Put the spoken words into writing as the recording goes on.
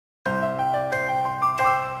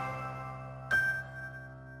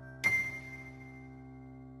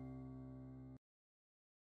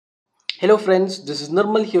Hello friends, this is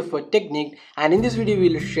Nirmal here for Technique, and in this video we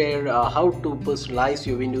will share how to personalize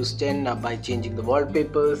your Windows 10 by changing the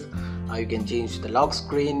wallpapers. You can change the lock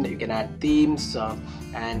screen, you can add themes,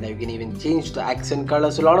 and you can even change the accent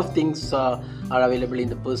colors. A lot of things are available in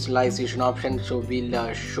the personalization option, so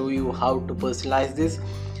we'll show you how to personalize this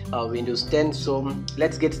Windows 10. So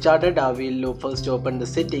let's get started. We'll first open the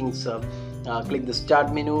settings. Click the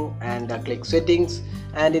start menu and click settings,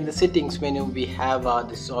 and in the settings menu we have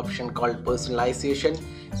this option called personalization.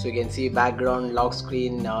 So you can see background, lock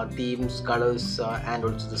screen, themes, colors, and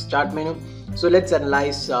also the start menu. So let's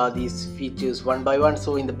analyze these features one by one.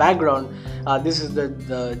 So in the background, this is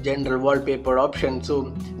the general wallpaper option.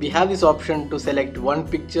 So we have this option to select one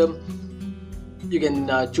picture. You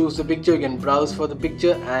can choose the picture, you can browse for the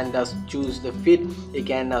picture and choose the fit. You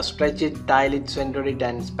can stretch it, tile it, center it,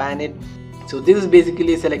 and span it. So this is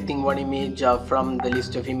basically selecting one image from the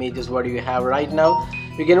list of images what you have right now.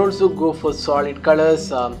 You can also go for solid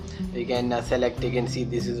colors. You can select, you can see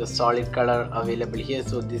this is a solid color available here.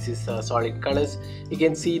 So this is solid colors. You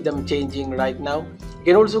can see them changing right now. You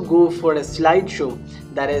can also go for a slideshow,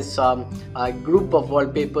 that is a group of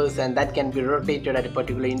wallpapers, and that can be rotated at a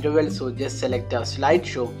particular interval. So just select a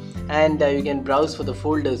slideshow, and you can browse for the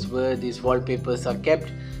folders where these wallpapers are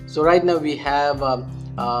kept. So right now we have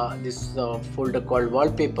this folder called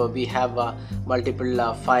wallpaper. We have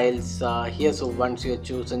multiple files here. So once you have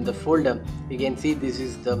chosen the folder, you can see this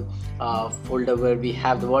is the folder where we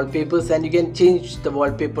have the wallpapers, and you can change the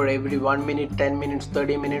wallpaper every 1 minute, 10 minutes,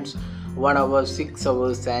 30 minutes, 1 hour, 6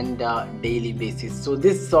 hours, and daily basis. So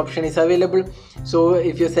this option is available. So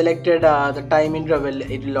if you selected the time interval,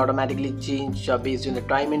 it will automatically change based on the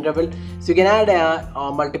time interval. So you can add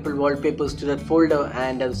multiple wallpapers to that folder,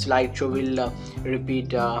 and the slideshow will repeat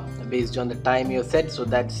based on the time you set. So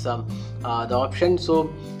that's the option.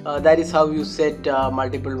 So that is how you set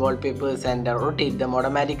multiple wallpapers and rotate them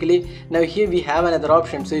automatically. Now here we have another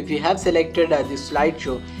option. So if you have selected this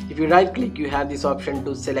slideshow, if you right click, you have this option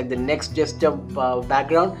to select the next desktop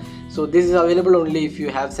background. So this is available only if you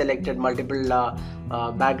have selected multiple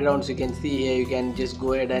backgrounds. You can see here, you can just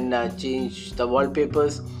go ahead and change the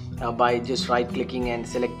wallpapers by just right clicking and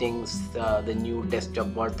selecting the new desktop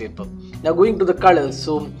wallpaper. Now going to the colors.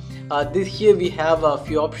 So this here we have a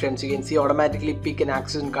few options. You can see automatically pick an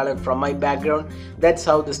accent color from my background. That's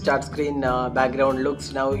how the start screen background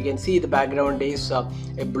looks. Now you can see the background is a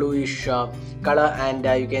bluish color, and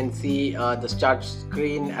you can see the start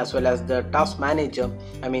screen as well as the task manager,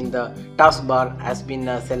 I mean the taskbar, has been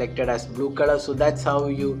selected as blue color. So that's how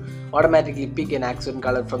you automatically pick an accent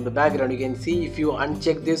color from the background. You can see if you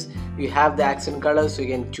uncheck this, you have the accent color. So you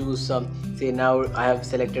can choose say now I have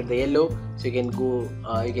selected the yellow, so you can go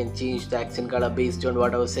you can change the accent color based on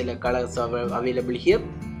whatever select colors are available here.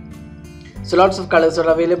 So lots of colors are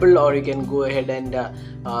available, or you can go ahead and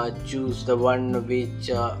choose the one which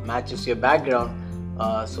matches your background.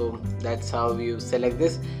 So that's how you select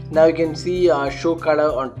this. Now you can see show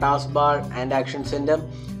color on taskbar and action center.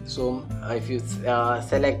 So if you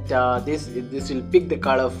select this will pick the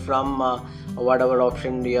color from whatever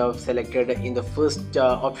option you have selected in the first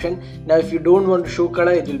option. Now if you don't want to show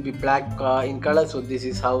color, it will be black in color. So this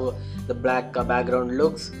is how the black background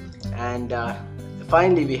looks. And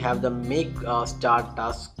finally we have the make start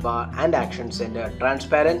taskbar and action center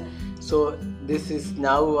transparent. So this is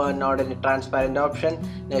now not a transparent option.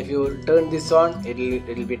 Now if you turn this on,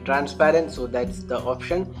 it'll be transparent. So that's the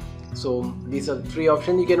option. So these are the three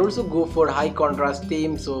options. You can also go for high contrast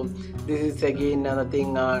theme. So this is again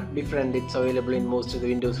nothing different. It's available in most of the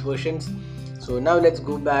Windows versions. So now let's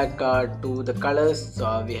go back to the colors.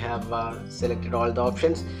 We have selected all the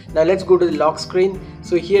options. Now let's go to the lock screen.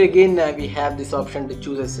 So here again we have this option to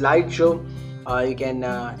choose a slideshow. You can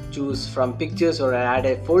choose from pictures or add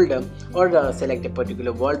a folder, or select a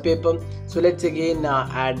particular wallpaper. So let's again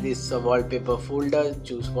add this wallpaper folder,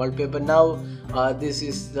 choose wallpaper. Now this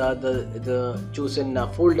is the chosen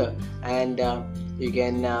folder, and you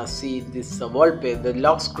can see this wallpaper. The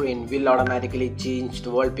lock screen will automatically change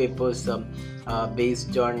the wallpapers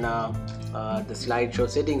based on the slideshow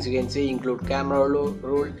settings. You can see include camera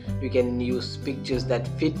roll. You can use pictures that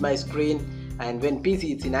fit my screen, and when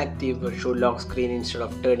PC is inactive, show lock screen instead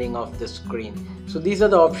of turning off the screen. So these are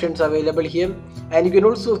the options available here, and you can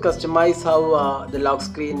also customize how the lock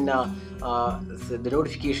screen so the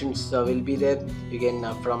notifications will be there. You can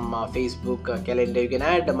from Facebook calendar, you can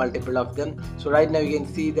add multiple of them. So right now you can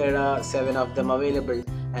see there are 7 of them available,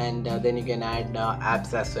 and then you can add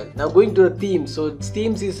apps as well. Now going to the themes. So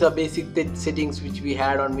themes is basic settings which we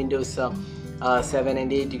had on Windows 7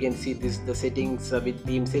 and 8. You can see this the settings with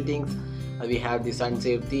theme settings. we have this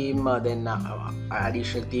unsaved theme, then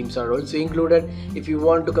additional themes are also included. If you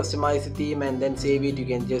want to customize the theme and then save it, you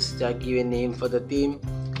can just give a name for the theme,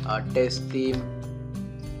 test theme,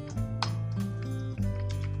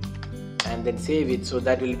 and then save it. So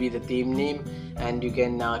that will be the theme name, and you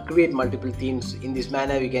can create multiple themes in this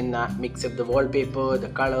manner. You can mix up the wallpaper, the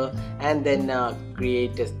color, and then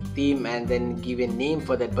create a theme and then give a name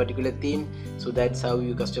for that particular theme. So that's how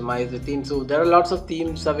you customize the theme. So there are lots of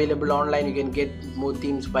themes available online. You can get more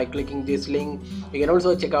themes by clicking this link. You can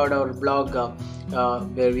also check out our blog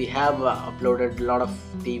where we have uploaded a lot of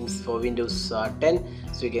themes for Windows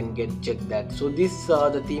 10, so you can check that. So these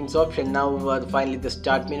are the themes option. Now finally the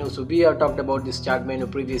start menu. So we have talked about the start menu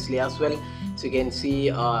previously as well, so you can see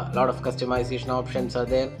a lot of customization options are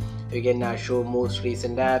there. You can show most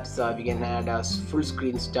recent apps. We can add a full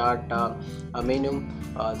screen start menu.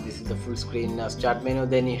 This is the full screen start menu.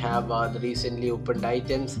 Then you have the recently opened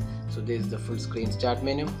items. So this is the full screen start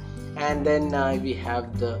menu, and then we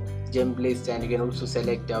have the gem list, and you can also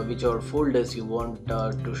select whichever folders you want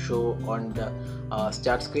to show on the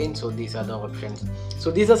start screen. So these are the options.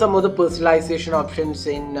 So these are some of the personalization options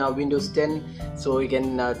in Windows 10. So you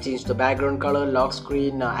can change the background color, lock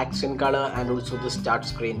screen, accent color, and also the start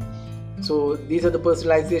screen. So these are the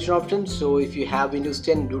personalization options. So if you have Windows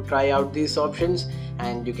 10, do try out these options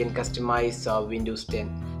and you can customize Windows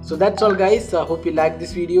 10. So that's all guys. Hope you like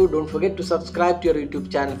this video. Don't forget to subscribe to your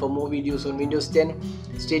YouTube channel for more videos on Windows 10.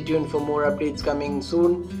 Stay tuned for more updates coming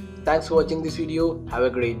soon. Thanks for watching this video. Have a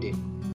great day.